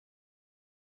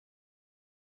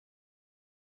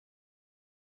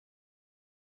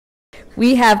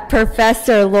We have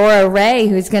Professor Laura Ray,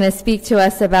 who's going to speak to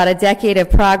us about a decade of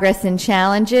progress and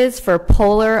challenges for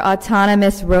polar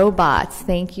autonomous robots.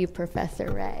 Thank you,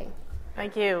 Professor Ray.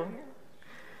 Thank you.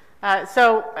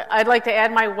 So I'd like to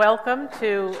add my welcome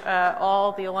to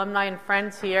all the alumni and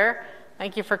friends here.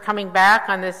 Thank you for coming back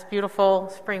on this beautiful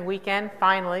spring weekend,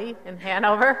 finally, in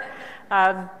Hanover.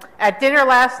 At dinner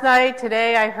last night,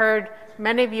 today, I heard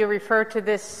many of you refer to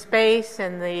this space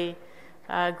and the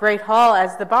Great Hall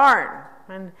as the barn.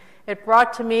 And it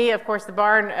brought to me, of course, the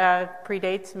barn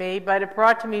predates me, but it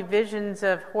brought to me visions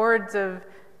of hordes of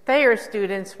Thayer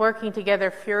students working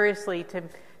together furiously to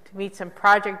meet some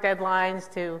project deadlines,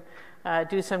 to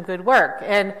do some good work.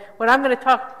 And what I'm going to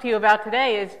talk to you about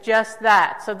today is just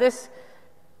that. So this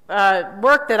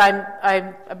work that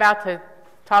I'm about to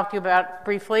talk to you about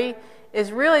briefly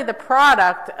is really the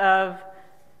product of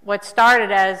what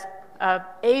started as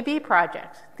AB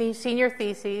projects, these senior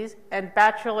theses and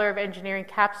Bachelor of Engineering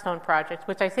capstone projects,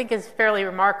 which I think is fairly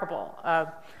remarkable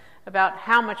about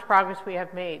how much progress we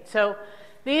have made. So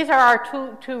these are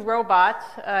our two robots,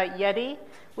 Yeti,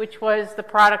 which was the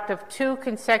product of 2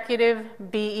 consecutive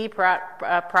BE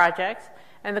projects,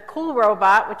 and the Cool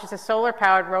robot, which is a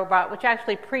solar-powered robot, which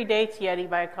actually predates Yeti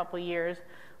by a couple years,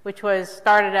 which was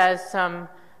started as some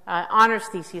honors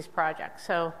thesis projects.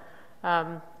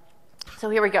 So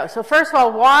here we go. So first of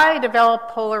all, why develop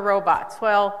polar robots?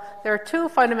 Well, there are 2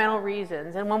 fundamental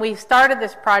reasons. And when we started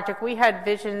this project, we had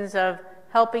visions of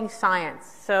helping science.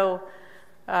 So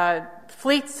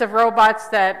fleets of robots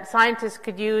that scientists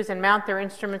could use and mount their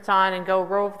instruments on and go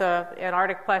rove the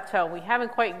Antarctic plateau. We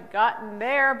haven't quite gotten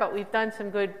there, but we've done some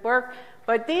good work.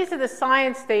 But these are the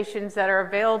science stations that are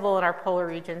available in our polar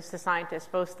regions to scientists,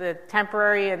 both the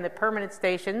temporary and the permanent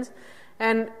stations.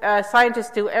 And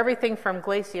scientists do everything from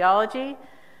glaciology,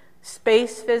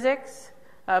 space physics,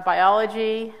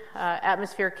 biology,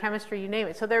 atmospheric chemistry, you name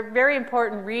it. So they're very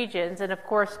important regions, and of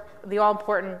course, the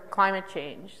all-important climate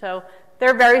change. So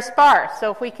they're very sparse.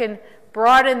 So if we can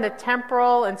broaden the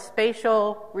temporal and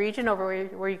spatial region over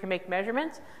where you can make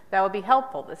measurements, that would be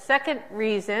helpful. The second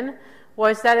reason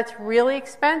was that it's really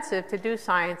expensive to do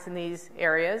science in these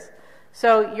areas.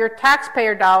 So your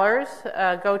taxpayer dollars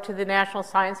go to the National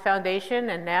Science Foundation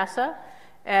and NASA,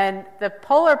 and the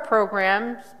polar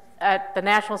programs at the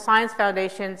National Science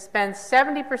Foundation spend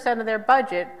 70% of their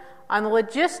budget on the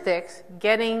logistics,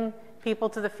 getting people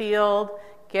to the field,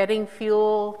 getting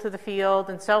fuel to the field,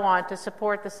 and so on to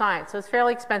support the science. So it's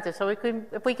fairly expensive. So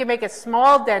if we can make a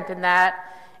small dent in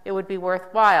that, it would be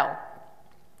worthwhile.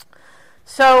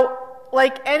 So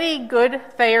like any good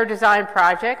Thayer design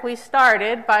project, we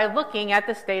started by looking at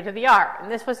the state of the art.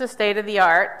 And this was the state of the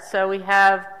art. So we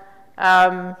have,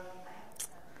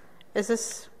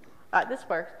 this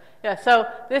works. Yeah, so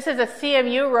this is a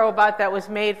CMU robot that was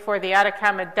made for the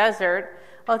Atacama Desert.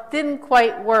 Well, it didn't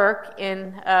quite work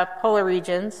in polar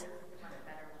regions.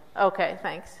 Okay,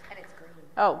 thanks. And it's green.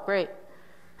 Oh, great.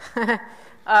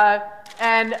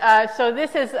 So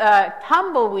this is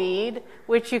tumbleweed,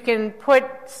 which you can put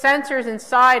sensors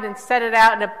inside and set it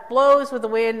out, and it blows with the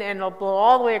wind, and it'll blow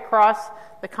all the way across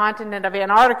the continent of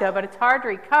Antarctica, but it's hard to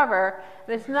recover.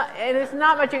 There's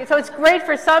not much. So it's great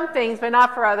for some things, but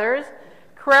not for others.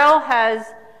 Krell has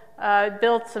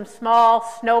built some small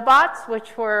snowbots,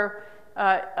 which were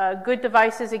good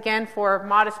devices, again, for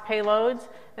modest payloads.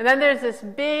 And then there's this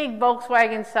big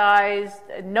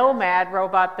Volkswagen-sized Nomad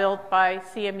robot built by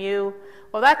CMU.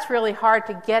 Well, that's really hard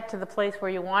to get to the place where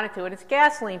you want it to, and it's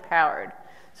gasoline-powered.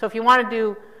 So if you want to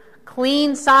do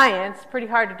clean science, it's pretty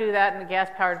hard to do that in a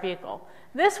gas-powered vehicle.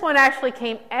 This one actually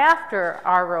came after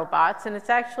our robots, and it's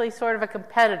actually sort of a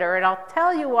competitor, and I'll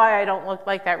tell you why I don't look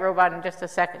like that robot in just a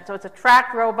second. So it's a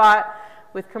tracked robot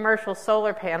with commercial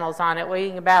solar panels on it,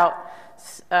 weighing about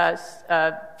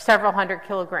several hundred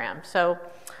kilograms.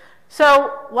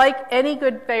 So like any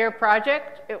good Thayer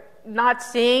project, not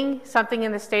seeing something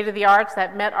in the state of the arts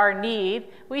that met our need,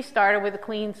 we started with a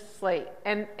clean slate.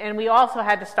 And we also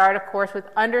had to start, of course, with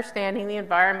understanding the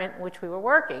environment in which we were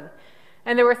working.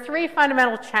 And there were 3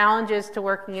 fundamental challenges to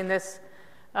working in these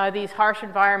harsh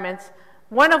environments,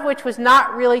 one of which was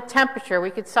not really temperature.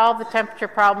 We could solve the temperature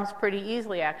problems pretty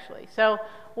easily, actually. So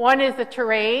one is the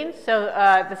terrain, so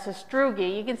the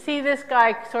sastrugi. You can see this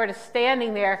guy sort of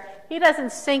standing there. He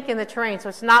doesn't sink in the terrain, so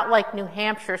it's not like New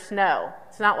Hampshire snow.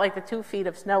 It's not like the 2 feet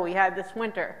of snow we had this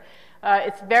winter.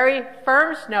 It's very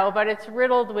firm snow, but it's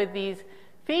riddled with these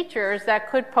features that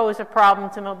could pose a problem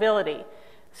to mobility.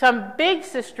 Some big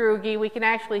sastrugi we can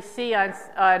actually see on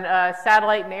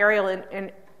satellite and aerial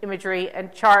imagery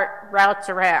and chart routes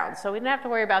around. So we didn't have to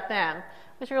worry about them. It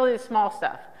was really the small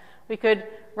stuff. We could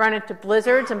run into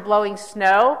blizzards and blowing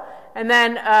snow, And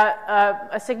then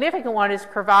a significant one is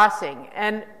crevassing.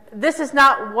 And this is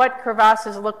not what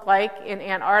crevasses look like in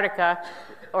Antarctica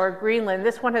or Greenland.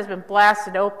 This one has been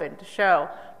blasted open to show.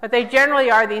 But they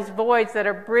generally are these voids that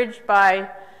are bridged by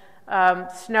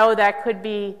snow that could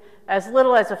be as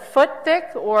little as a foot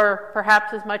thick or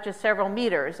perhaps as much as several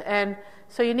meters. And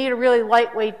so you need a really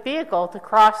lightweight vehicle to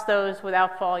cross those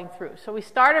without falling through. So we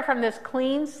started from this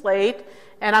clean slate,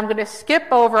 and I'm going to skip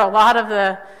over a lot of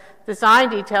the design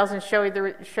details and show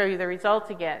you the results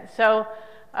again. So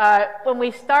when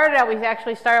we started out, we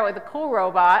actually started with a cool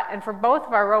robot, and for both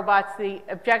of our robots, the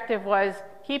objective was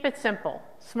keep it simple.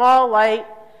 Small, light,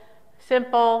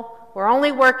 simple. We're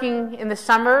only working in the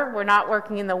summer. We're not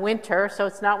working in the winter, so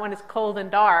it's not when it's cold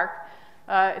and dark.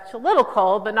 It's a little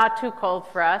cold, but not too cold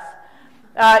for us.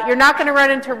 You're not going to run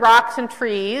into rocks and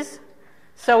trees,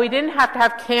 so we didn't have to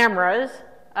have cameras.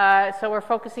 So we're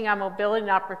focusing on mobility,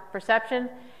 not perception.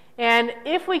 And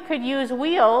if we could use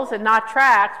wheels and not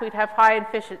tracks, we'd have high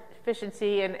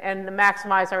efficiency and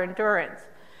maximize our endurance.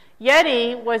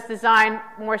 Yeti was designed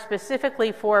more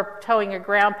specifically for towing a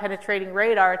ground-penetrating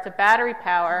radar. It's a battery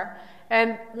power.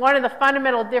 And one of the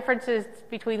fundamental differences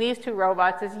between these two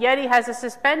robots is Yeti has a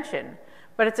suspension,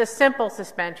 but it's a simple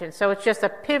suspension. So it's just a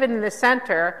pivot in the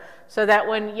center so that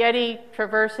when Yeti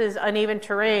traverses uneven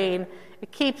terrain,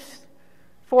 it keeps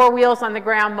four wheels on the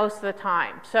ground most of the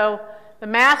time. So the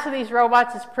mass of these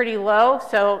robots is pretty low,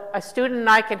 so a student and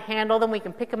I can handle them. We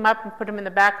can pick them up and put them in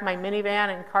the back of my minivan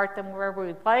and cart them wherever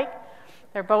we'd like.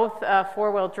 They're both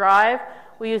four-wheel drive.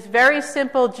 We use very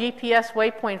simple GPS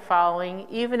waypoint following,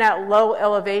 even at low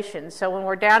elevation. So when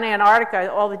we're down in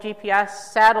Antarctica, all the GPS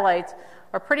satellites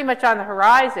are pretty much on the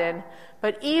horizon,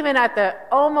 but even at the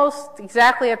almost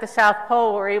exactly at the South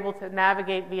Pole, we're able to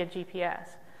navigate via GPS.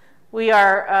 We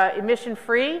are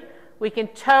emission-free. We can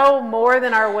tow more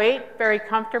than our weight very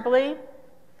comfortably,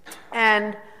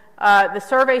 and the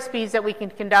survey speeds that we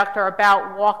can conduct are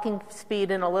about walking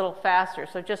speed and a little faster,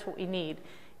 so just what we need.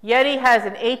 Yeti has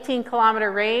an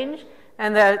 18-kilometer range,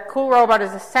 and the Cool Robot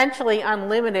is essentially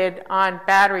unlimited on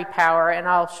battery power, and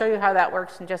I'll show you how that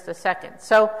works in just a second.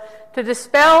 So to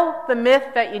dispel the myth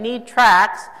that you need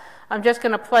tracks, I'm just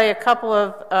going to play a couple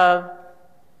of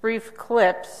brief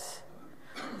clips.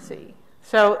 Let's see.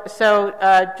 So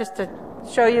just to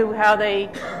show you how they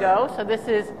go. So this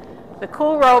is the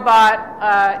Cool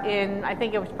Robot in, I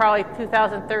think it was probably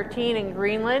 2013 in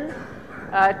Greenland,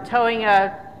 towing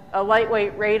a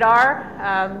lightweight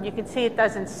radar. You can see it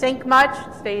doesn't sink much.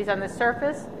 It stays on the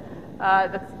surface.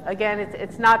 Again,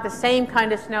 it's not the same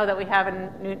kind of snow that we have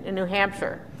in New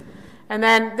Hampshire. And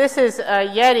then this is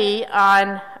Yeti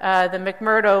on the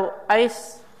McMurdo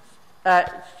ice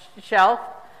shelf.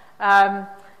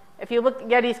 If you look,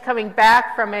 Yeti's coming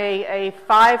back from a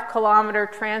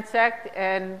 5-kilometer transect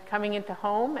and coming into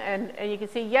home, and you can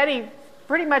see Yeti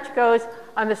pretty much goes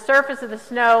on the surface of the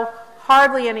snow,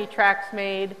 hardly any tracks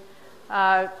made,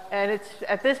 and it's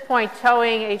at this point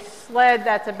towing a sled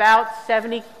that's about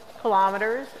 70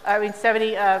 kilograms,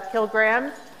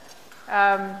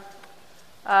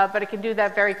 but it can do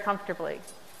that very comfortably.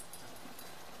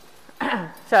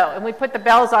 And we put the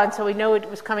bells on so we know it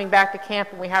was coming back to camp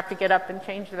and we have to get up and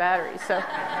change the batteries. So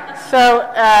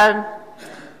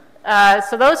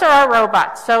those are our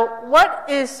robots. So what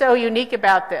is so unique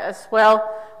about this? Well,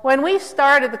 when we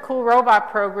started the Cool Robot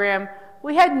program,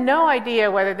 we had no idea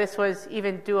whether this was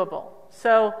even doable.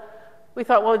 So we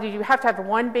thought, well, do you have to have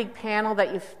one big panel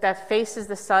that faces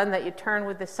the sun, that you turn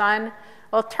with the sun?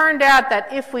 Well, it turned out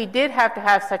that if we did have to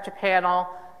have such a panel,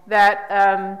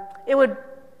 that it would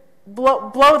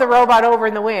blow the robot over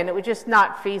in the wind. It was just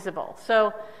not feasible.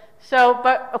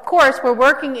 But of course, we're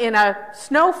working in a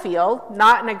snow field,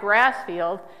 not in a grass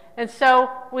field, and so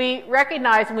we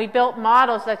recognized and we built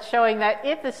models that's showing that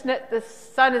if the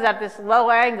sun is at this low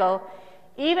angle,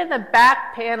 even the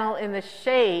back panel in the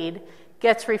shade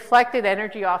gets reflected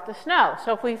energy off the snow.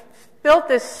 So if we built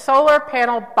this solar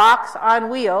panel box on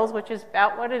wheels, which is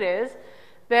about what it is,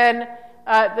 then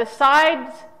the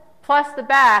sides plus the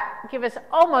back give us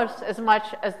almost as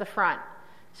much as the front.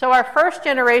 So our first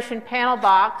generation panel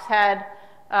box had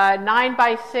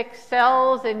 9x6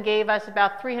 cells and gave us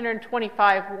about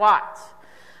 325 watts.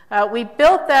 We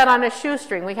built that on a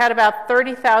shoestring. We had about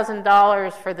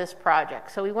 $30,000 for this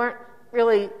project, so we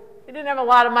didn't have a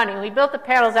lot of money. We built the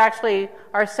panels actually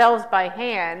ourselves by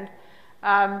hand.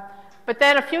 But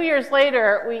then a few years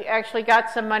later, we actually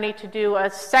got some money to do a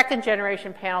second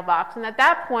generation panel box, and at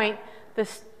that point, the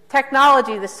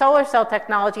technology, the solar cell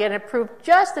technology, had improved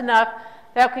just enough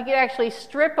that we could actually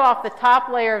strip off the top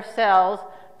layer of cells,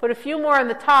 put a few more on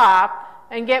the top,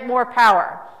 and get more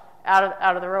power.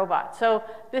 out of the robot. So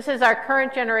this is our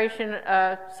current generation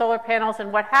solar panels,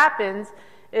 and what happens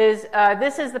is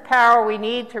this is the power we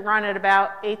need to run at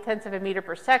about 0.8 of a meter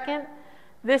per second.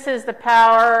 This is the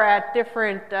power at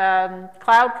different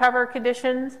cloud cover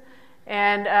conditions,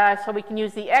 and so we can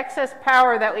use the excess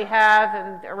power that we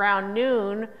have around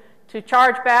noon to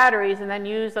charge batteries and then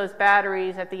use those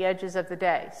batteries at the edges of the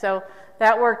day. So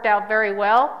that worked out very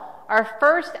well. Our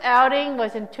first outing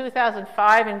was in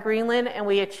 2005 in Greenland, and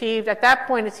we achieved, at that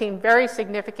point it seemed very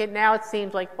significant. Now it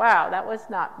seems like, wow, that was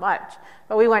not much.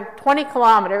 But we went 20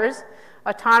 kilometers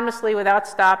autonomously without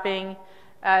stopping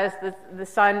as the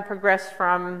sun progressed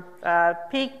from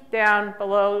peak down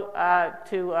below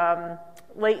to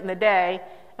late in the day.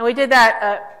 And we did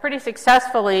that pretty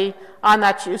successfully on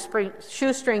that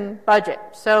shoestring budget.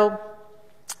 So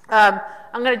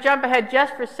I'm going to jump ahead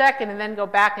just for a second and then go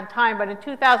back in time. But in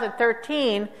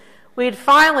 2013, we had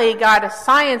finally got a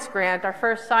science grant, our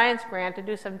first science grant, to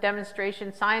do some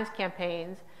demonstration science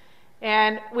campaigns.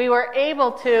 And we were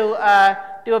able to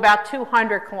do about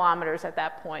 200 kilometers at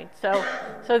that point. So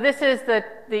this is the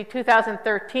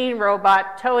 2013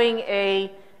 robot towing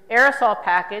a aerosol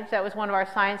package. That was one of our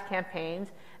science campaigns.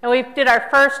 And we did our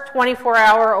first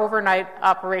 24-hour overnight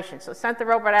operation. So sent the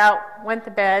robot out, went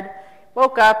to bed,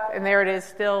 woke up, and there it is,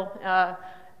 still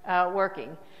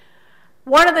working.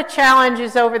 One of the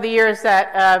challenges over the years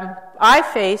that I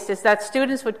faced is that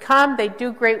students would come, they'd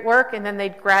do great work, and then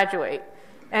they'd graduate.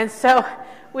 And so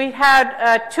we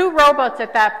had 2 robots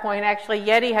at that point. Actually,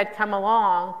 Yeti had come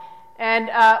along,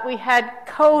 and we had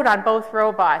code on both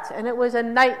robots, and it was a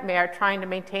nightmare trying to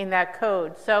maintain that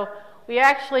code. So we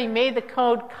actually made the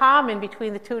code common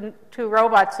between the two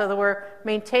robots so that we're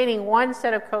maintaining one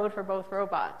set of code for both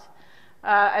robots.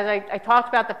 As I talked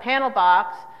about the panel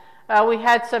box, we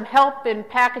had some help in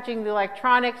packaging the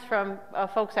electronics from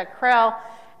folks at Krell,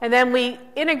 and then we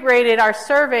integrated our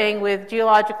surveying with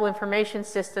geological information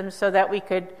systems so that we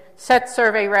could set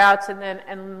survey routes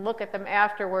and look at them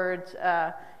afterwards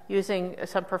using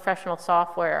some professional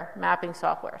software, mapping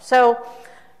software. So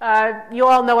you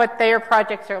all know what Thayer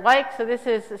projects are like. So this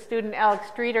is the student Alex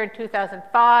Streeter in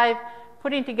 2005.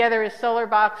 Putting together his solar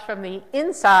box from the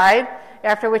inside,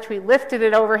 after which we lifted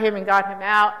it over him and got him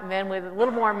out. And then with a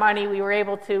little more money, we were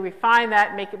able to refine that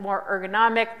and make it more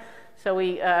ergonomic. So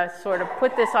we sort of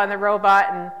put this on the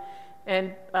robot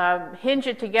and hinge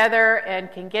it together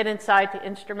and can get inside to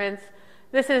instruments.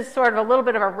 This is sort of a little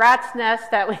bit of a rat's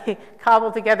nest that we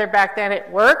cobbled together back then.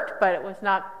 It worked, but it was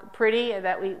not pretty,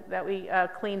 that we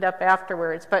cleaned up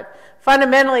afterwards. But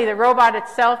fundamentally, the robot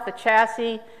itself, the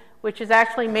chassis, which is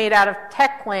actually made out of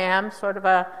Teclam, sort of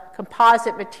a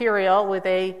composite material with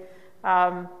a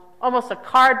almost a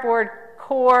cardboard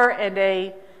core and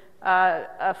a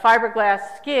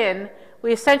fiberglass skin.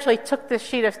 We essentially took this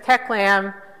sheet of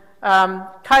Teclam,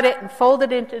 cut it and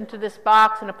folded it into this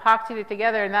box and epoxied it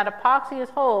together, and that epoxy has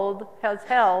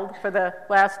held for the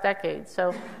last decade.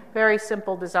 So very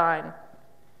simple design.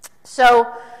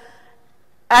 So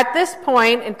at this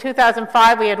point, in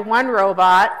 2005, we had 1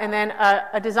 robot, and then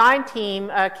a design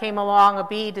team came along, a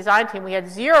BE design team. We had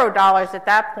 $0 at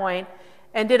that point,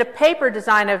 and did a paper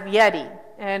design of Yeti.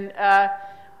 And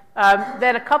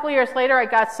then a couple years later, I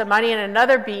got some money, and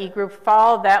another BE group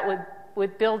followed that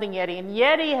with building Yeti. And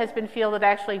Yeti has been fielded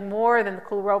actually more than the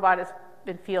Cool Robot has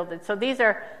been fielded. So these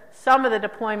are some of the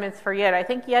deployments for Yeti. I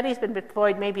think Yeti's been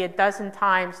deployed maybe a dozen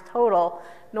times total,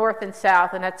 north and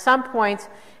south. And at some points,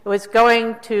 it was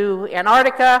going to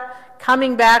Antarctica,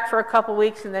 coming back for a couple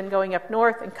weeks, and then going up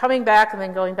north, and coming back, and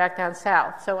then going back down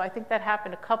south. So I think that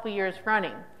happened a couple years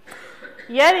running.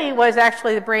 Yeti was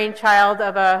actually the brainchild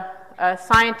of a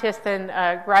scientist and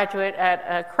graduate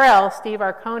at Krell, Steve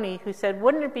Arconi, who said,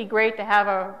 wouldn't it be great to have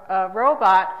a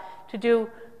robot to do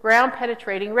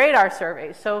ground-penetrating radar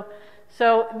surveys?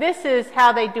 So this is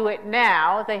how they do it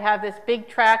now. They have this big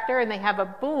tractor, and they have a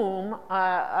boom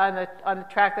on the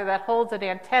tractor that holds an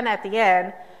antenna at the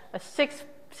end, a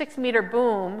 6-meter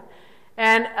boom,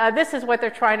 and this is what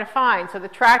they're trying to find. So the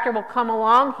tractor will come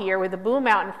along here with the boom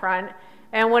out in front,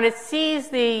 and when it sees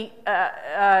the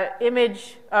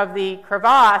image of the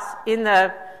crevasse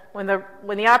when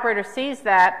the operator sees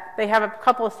that, they have a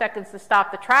couple of seconds to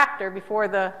stop the tractor before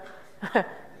the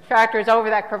tractor is over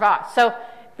that crevasse. So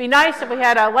it'd be nice if we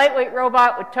had a lightweight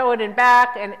robot would tow it in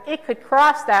back, and it could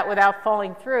cross that without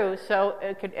falling through, so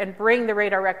it could and bring the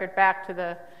radar record back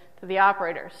to the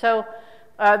operator. So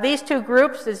these 2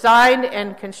 groups designed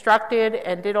and constructed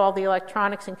and did all the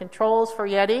electronics and controls for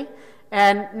Yeti.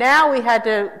 And now we had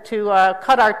to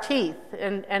cut our teeth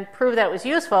and prove that it was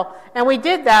useful. And we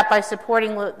did that by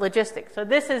supporting logistics. So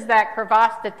this is that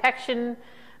crevasse detection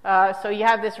So you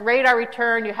have this radar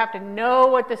return. You have to know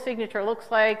what the signature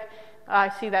looks like. I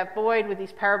see that void with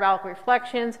these parabolic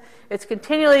reflections. It's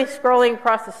continually scrolling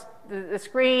across the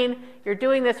screen. You're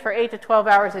doing this for 8 to 12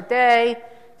 hours a day.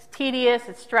 It's tedious,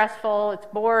 it's stressful, it's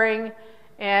boring.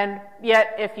 And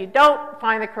yet, if you don't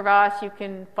find the crevasse, you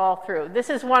can fall through. This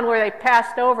is one where they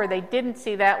passed over. They didn't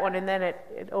see that one, and then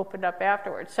it opened up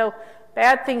afterwards. So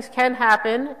bad things can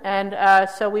happen, and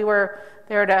so we were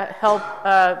there to help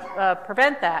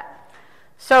prevent that.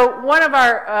 So one of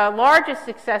our largest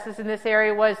successes in this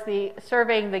area was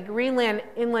surveying the Greenland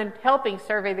Inland, helping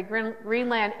survey the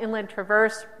Greenland Inland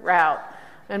Traverse route.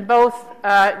 In both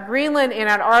Greenland and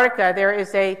Antarctica, there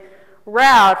is a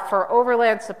route for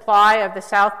overland supply of the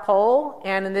South Pole,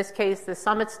 and in this case, the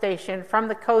summit station from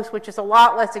the coast, which is a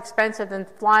lot less expensive than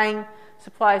flying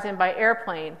supplies in by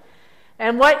airplane.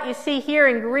 And what you see here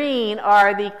in green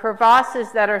are the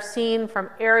crevasses that are seen from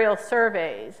aerial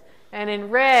surveys. And in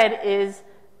red is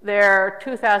their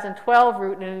 2012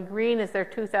 route, and in green is their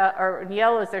in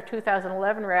yellow is their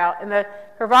 2011 route. And the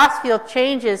crevasse field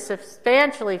changes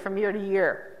substantially from year to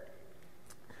year.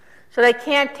 So they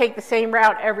can't take the same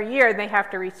route every year, and they have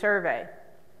to resurvey.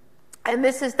 And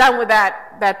this is done with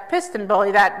that piston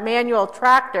bully, that manual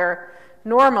tractor,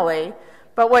 normally.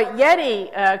 But what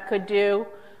Yeti could do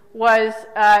was,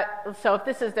 so if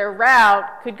this is their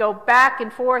route, could go back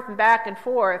and forth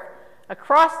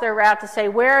across their route to say,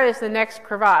 where is the next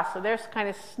crevasse? So they're kind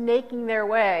of snaking their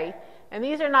way. And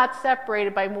these are not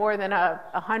separated by more than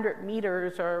 100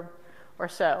 meters or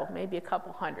so, maybe a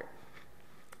couple hundred.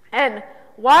 And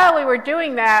while we were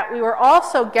doing that, we were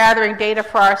also gathering data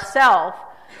for ourselves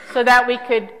so that we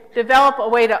could develop a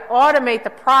way to automate the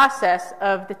process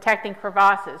of detecting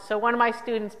crevasses. So one of my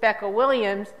students, Becca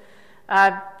Williams,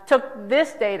 took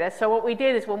this data. So what we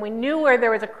did is when we knew where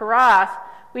there was a crevasse,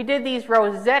 we did these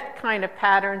rosette kind of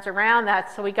patterns around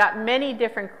that. So we got many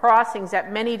different crossings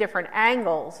at many different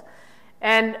angles.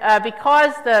 And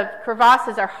because the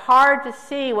crevasses are hard to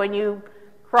see when you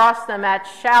cross them at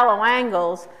shallow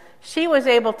angles, she was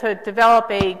able to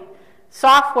develop a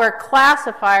software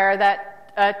classifier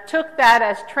that took that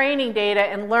as training data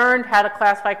and learned how to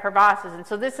classify crevasses. And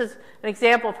so this is an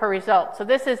example of her results. So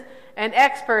this is an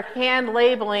expert hand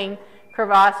labeling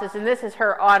crevasses, and this is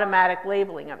her automatic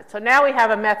labeling of it. So now we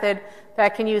have a method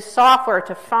that can use software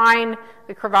to find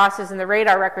the crevasses in the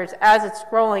radar records as it's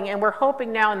scrolling, and we're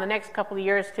hoping now in the next couple of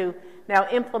years to now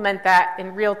implement that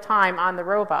in real time on the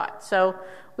robot. So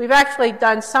we've actually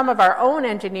done some of our own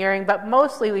engineering, but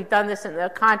mostly we've done this in the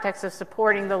context of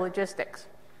supporting the logistics.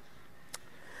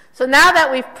 So now that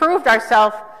we've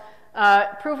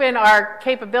proven our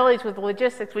capabilities with the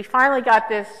logistics, we finally got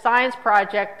this science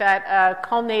project that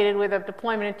culminated with a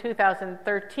deployment in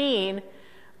 2013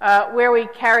 where we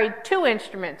carried 2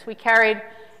 instruments. We carried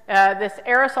this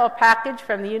aerosol package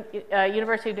from the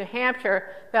University of New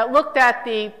Hampshire that looked at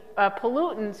the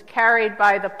pollutants carried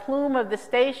by the plume of the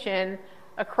station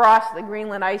across the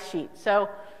Greenland ice sheet. So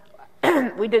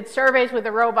we did surveys with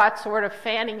the robot sort of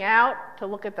fanning out to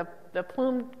look at the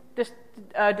plume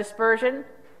dispersion.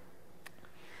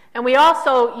 And we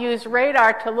also used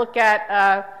radar to look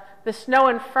at the snow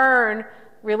and fern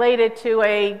related to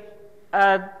a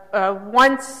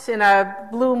once in a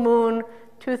blue moon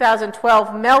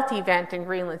 2012 melt event in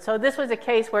Greenland. So this was a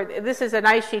case where this is an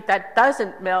ice sheet that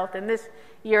doesn't melt, and this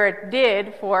year it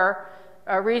did for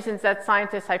reasons that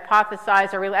scientists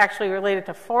hypothesize are actually related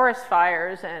to forest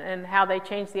fires and how they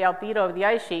change the albedo of the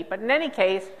ice sheet. But in any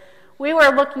case, we were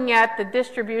looking at the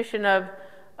distribution of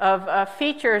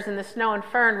features in the snow and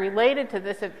fern related to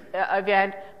this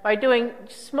event by doing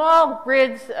small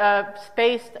grids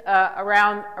spaced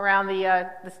around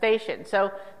the station.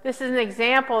 So this is an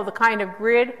example of the kind of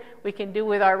grid we can do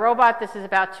with our robot. This is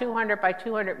about 200 by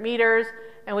 200 meters,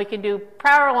 and we can do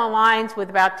parallel lines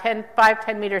with about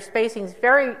 5-10 meter spacings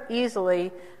very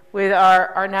easily with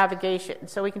our navigation.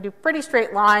 So we can do pretty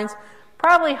straight lines.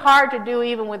 Probably hard to do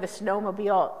even with a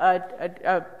snowmobile,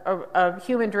 a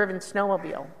human-driven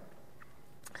snowmobile.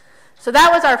 So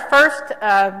that was our first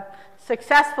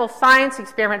successful science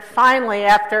experiment, finally,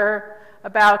 after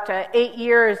about 8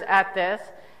 years at this.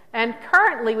 And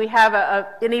currently we have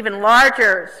an even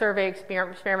larger survey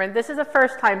experiment. This is the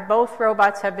first time both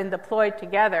robots have been deployed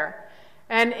together.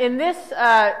 And in this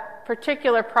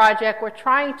particular project, we're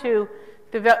trying to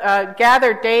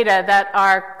gather data that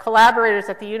our collaborators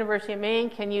at the University of Maine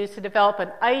can use to develop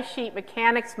an ice sheet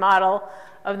mechanics model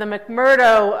of the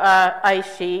McMurdo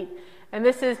ice sheet. And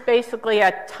this is basically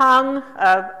a tongue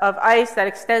of ice that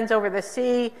extends over the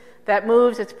sea that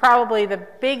moves. It's probably the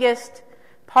biggest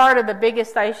part of the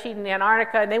biggest ice sheet in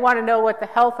Antarctica, and they want to know what the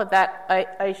health of that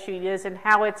ice sheet is and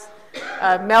how it's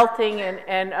melting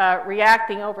and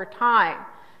reacting over time.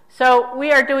 So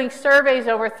we are doing surveys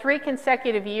over 3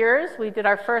 consecutive years. We did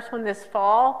our first one this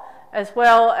fall, as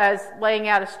well as laying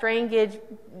out a strain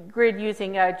grid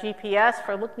using GPS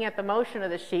for looking at the motion of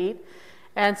the sheet.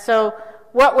 And so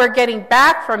what we're getting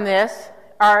back from this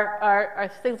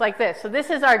are things like this. So this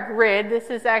is our grid. This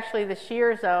is actually the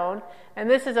shear zone. And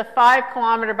this is a 5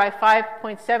 kilometer by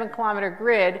 5.7 kilometer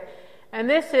grid. And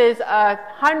this is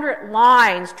 100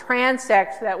 lines,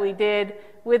 transects, that we did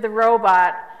with the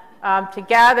robot to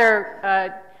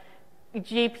gather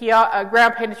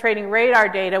ground penetrating radar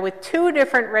data with 2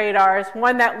 different radars,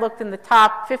 one that looked in the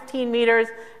top 15 meters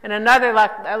and another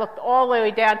that looked all the way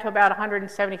down to about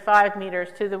 175 meters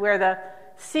to where the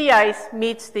sea ice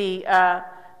meets the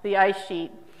ice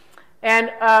sheet.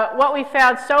 And what we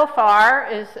found so far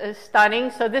is stunning.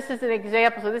 So this is an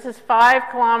example. So this is 5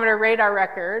 kilometer radar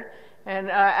record. And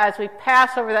as we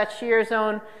pass over that shear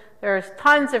zone, there's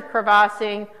tons of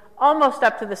crevassing almost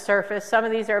up to the surface. Some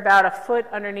of these are about a foot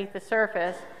underneath the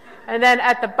surface. And then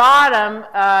at the bottom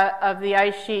of the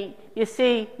ice sheet,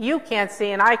 you can't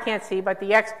see and I can't see, but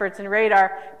the experts in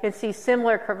radar can see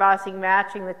similar crevassing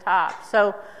matching the top.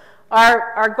 So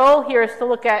our goal here is to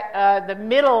look at the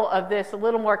middle of this a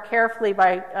little more carefully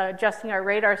by adjusting our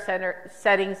radar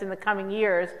settings in the coming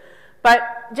years.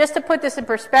 But just to put this in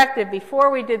perspective, before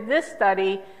we did this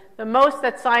study, the most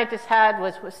that scientists had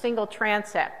was a single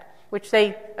transect, which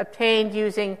they obtained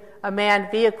using a manned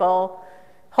vehicle,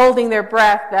 holding their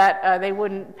breath that they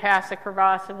wouldn't pass a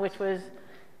crevasse, which was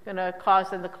going to cause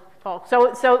them to fall.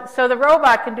 So the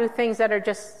robot can do things that are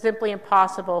just simply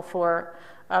impossible for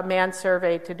a manned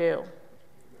survey to do.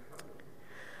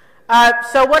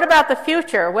 So what about the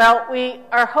future? Well, we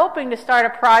are hoping to start a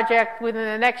project within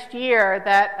the next year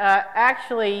that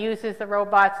actually uses the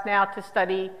robots now to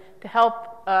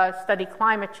help study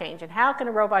climate change. And how can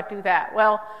a robot do that?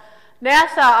 Well,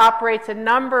 NASA operates a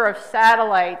number of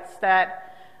satellites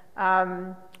that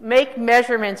make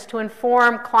measurements to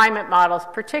inform climate models,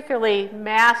 particularly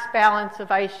mass balance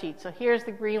of ice sheets. So here's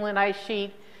the Greenland ice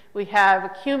sheet. We have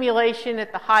accumulation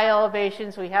at the high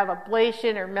elevations. We have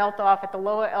ablation or melt off at the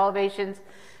lower elevations.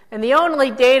 And the only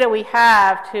data we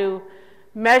have to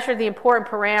measure the important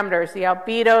parameters, the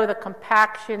albedo, the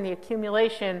compaction, the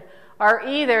accumulation, are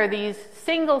either these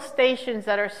single stations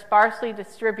that are sparsely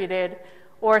distributed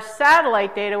or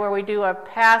satellite data where we do a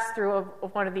pass-through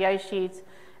of one of the ice sheets,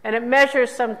 and it measures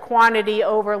some quantity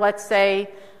over, let's say,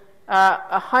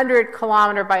 100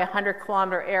 kilometer by 100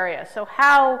 kilometer area. So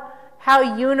how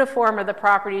uniform are the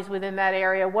properties within that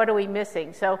area? What are we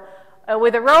missing? So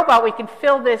with a robot, we can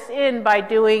fill this in by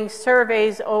doing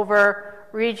surveys over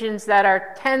regions that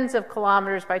are tens of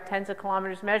kilometers by tens of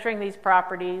kilometers, measuring these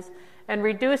properties and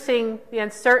reducing the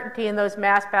uncertainty in those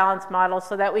mass balance models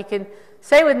so that we can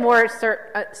say with more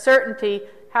certainty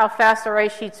how fast our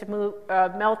ice sheets are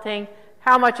melting,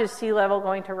 how much is sea level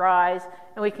going to rise,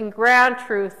 and we can ground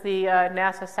truth the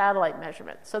NASA satellite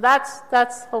measurements. So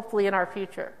that's hopefully in our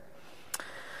future.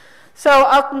 So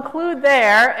I'll conclude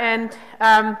there, and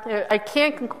I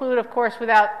can't conclude, of course,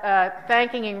 without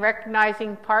thanking and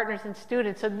recognizing partners and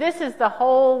students. So this is the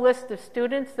whole list of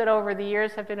students that over the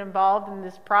years have been involved in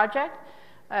this project,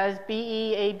 as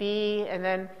BE, AB, and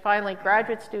then finally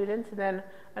graduate students, and then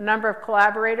a number of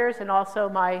collaborators, and also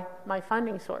my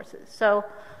funding sources. So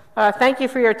thank you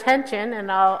for your attention,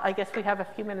 and I guess we have a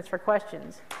few minutes for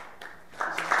questions.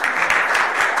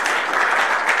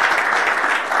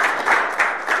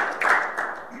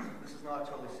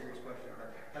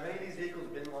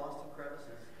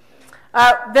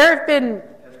 There have been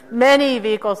many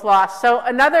vehicles lost. So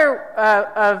another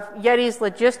of Yeti's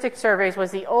logistic surveys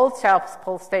was the Old South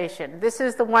Pole Station. This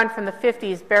is the one from the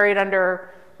 50s, buried under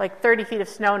like 30 feet of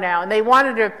snow now. And they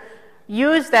wanted to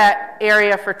use that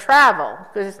area for travel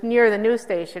because it's near the new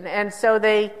station. And so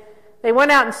they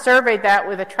went out and surveyed that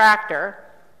with a tractor,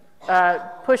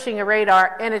 pushing a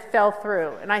radar, and it fell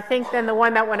through. And I think then the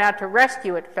one that went out to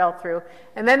rescue it fell through.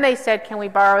 And then they said, "Can we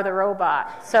borrow the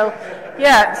robot?" So,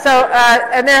 yeah. So,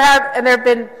 and there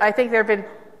have been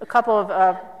a couple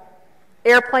of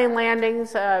airplane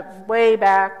landings way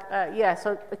back. Yeah.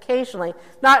 So occasionally,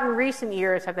 not in recent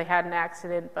years, have they had an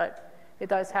accident, but it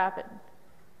does happen.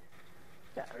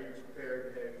 Yeah. Are you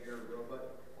prepared to have your robot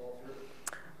fall through?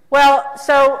 Well,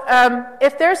 so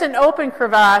if there's an open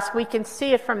crevasse, we can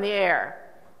see it from the air,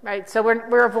 right? So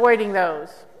we're avoiding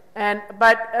those.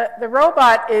 But the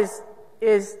robot is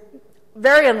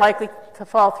very unlikely to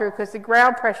fall through because the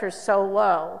ground pressure is so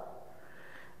low.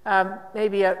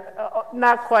 Maybe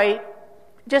not quite,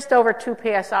 just over 2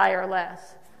 psi or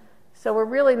less. So we're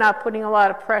really not putting a lot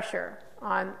of pressure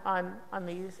on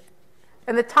these.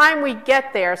 And the time we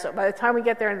get there, so by the time we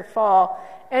get there in the fall,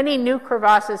 any new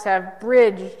crevasses have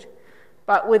bridged,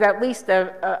 but with at least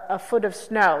a foot of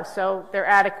snow, so they're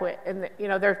adequate. And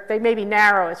they may be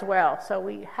narrow as well. So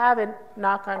we haven't,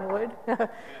 knock on wood,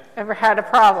 ever had a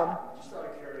problem. Just out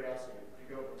of curiosity,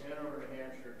 you go from Hanover, New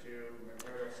Hampshire to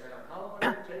Memorial Sound. How long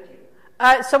did it take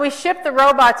you? So we shipped the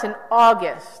robots in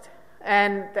August,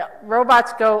 and the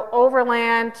robots go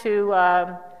overland to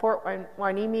Port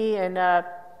Hueneme and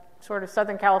sort of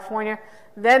Southern California.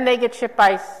 Then they get shipped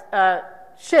by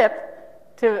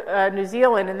ship to New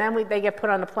Zealand, and then they get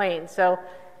put on the plane. So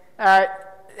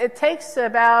it takes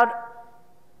about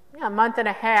a month and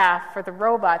a half for the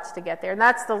robots to get there, and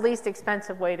that's the least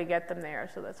expensive way to get them there,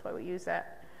 so that's why we use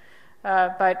that.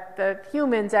 But the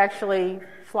humans actually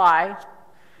fly.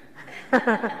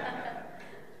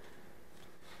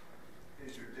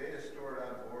 Is your data stored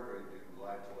on board, or you do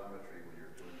live telemetry when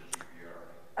you're doing the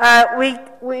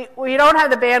CPR? We don't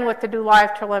have the bandwidth to do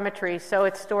live telemetry, so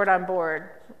it's stored on board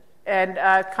and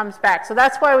comes back. So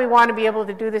that's why we want to be able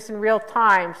to do this in real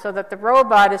time, so that the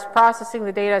robot is processing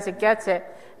the data as it gets it,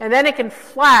 and then it can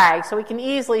flag. So we can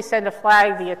easily send a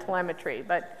flag via telemetry,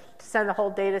 but to send the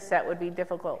whole data set would be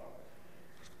difficult.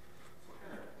 What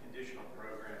kind of conditional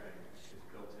programming is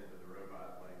built into the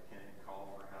robot? Like, can it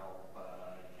call for help?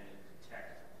 Can it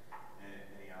detect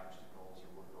any obstacles or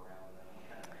work around them? What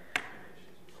kind of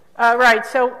conditions? Right,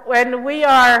 so when we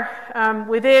are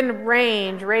within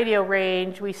range, radio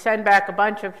range, we send back a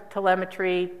bunch of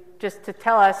telemetry just to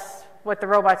tell us what the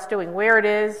robot's doing, where it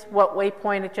is, what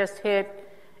waypoint it just hit.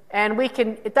 And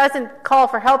it doesn't call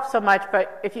for help so much,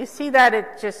 but if you see that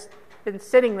it's just been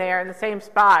sitting there in the same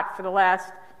spot for the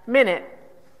last minute,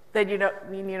 then you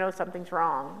know something's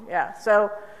wrong. Yeah, so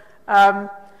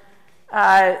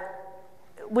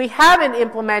we haven't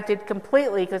implemented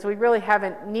completely because we really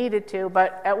haven't needed to,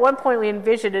 but at one point we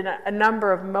envisioned a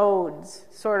number of modes,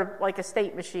 sort of like a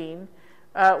state machine,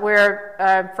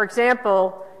 where, for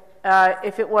example,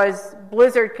 if it was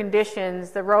blizzard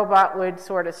conditions, the robot would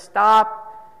sort of stop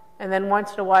and then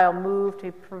once in a while move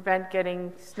to prevent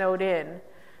getting snowed in.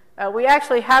 We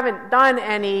actually haven't done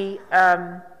any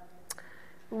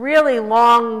really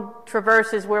long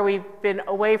traverses where we've been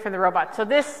away from the robot. So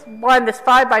this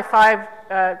 5x5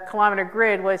 kilometer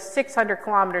grid was 600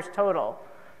 kilometers total.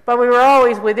 But we were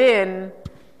always within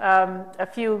a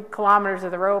few kilometers of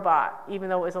the robot, even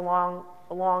though it was a long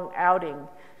outing.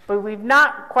 But we've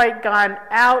not quite gone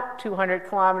out 200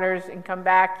 kilometers and come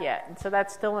back yet. And so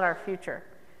that's still in our future.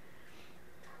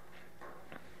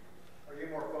 Are you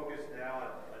more focused now on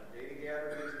data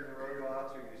gathering using the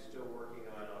robots, or are you still working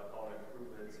on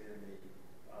improvements in the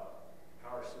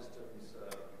power systems,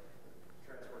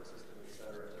 transport system, et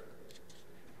cetera, to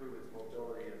improve its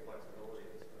mobility and flexibility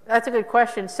and stuff? That's a good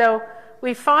question. So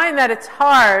we find that it's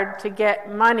hard to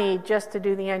get money just to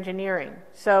do the engineering.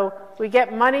 So we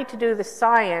get money to do the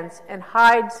science and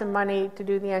hide some money to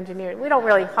do the engineering. We don't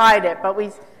really hide it, but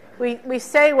we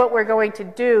say what we're going to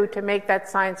do to make that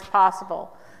science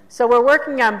possible. So we're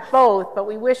working on both, but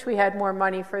we wish we had more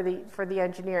money for the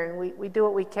engineering. We do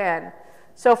what we can.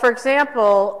 So for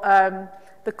example,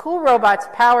 the Cool Robot's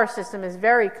power system is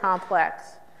very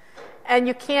complex, and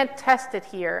you can't test it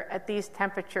here at these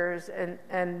temperatures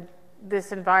and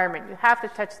this environment. You have to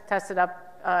test it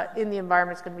up in the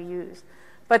environment it's going to be used.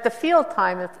 But the field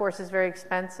time, of course, is very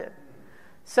expensive.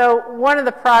 So one of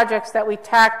the projects that we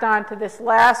tacked on to this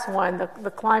last one,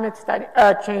 the climate study,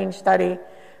 change study,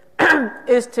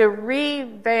 is to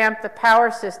revamp the power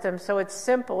system so it's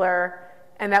simpler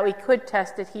and that we could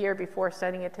test it here before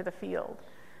sending it to the field.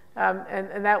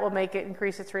 And that will make it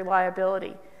increase its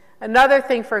reliability. Another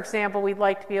thing, for example, we'd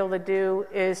like to be able to do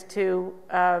is to,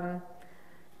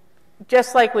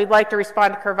 just like we'd like to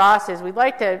respond to crevasses, we'd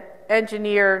like to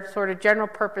engineer sort of general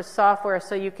purpose software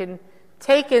so you can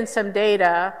take in some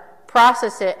data,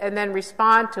 process it, and then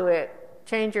respond to it,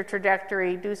 change your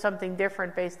trajectory, do something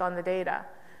different based on the data.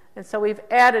 And so we've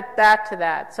added that to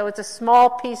that. So it's a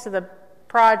small piece of the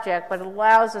project, but it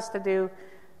allows us to do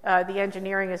the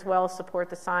engineering as well as support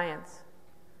the science.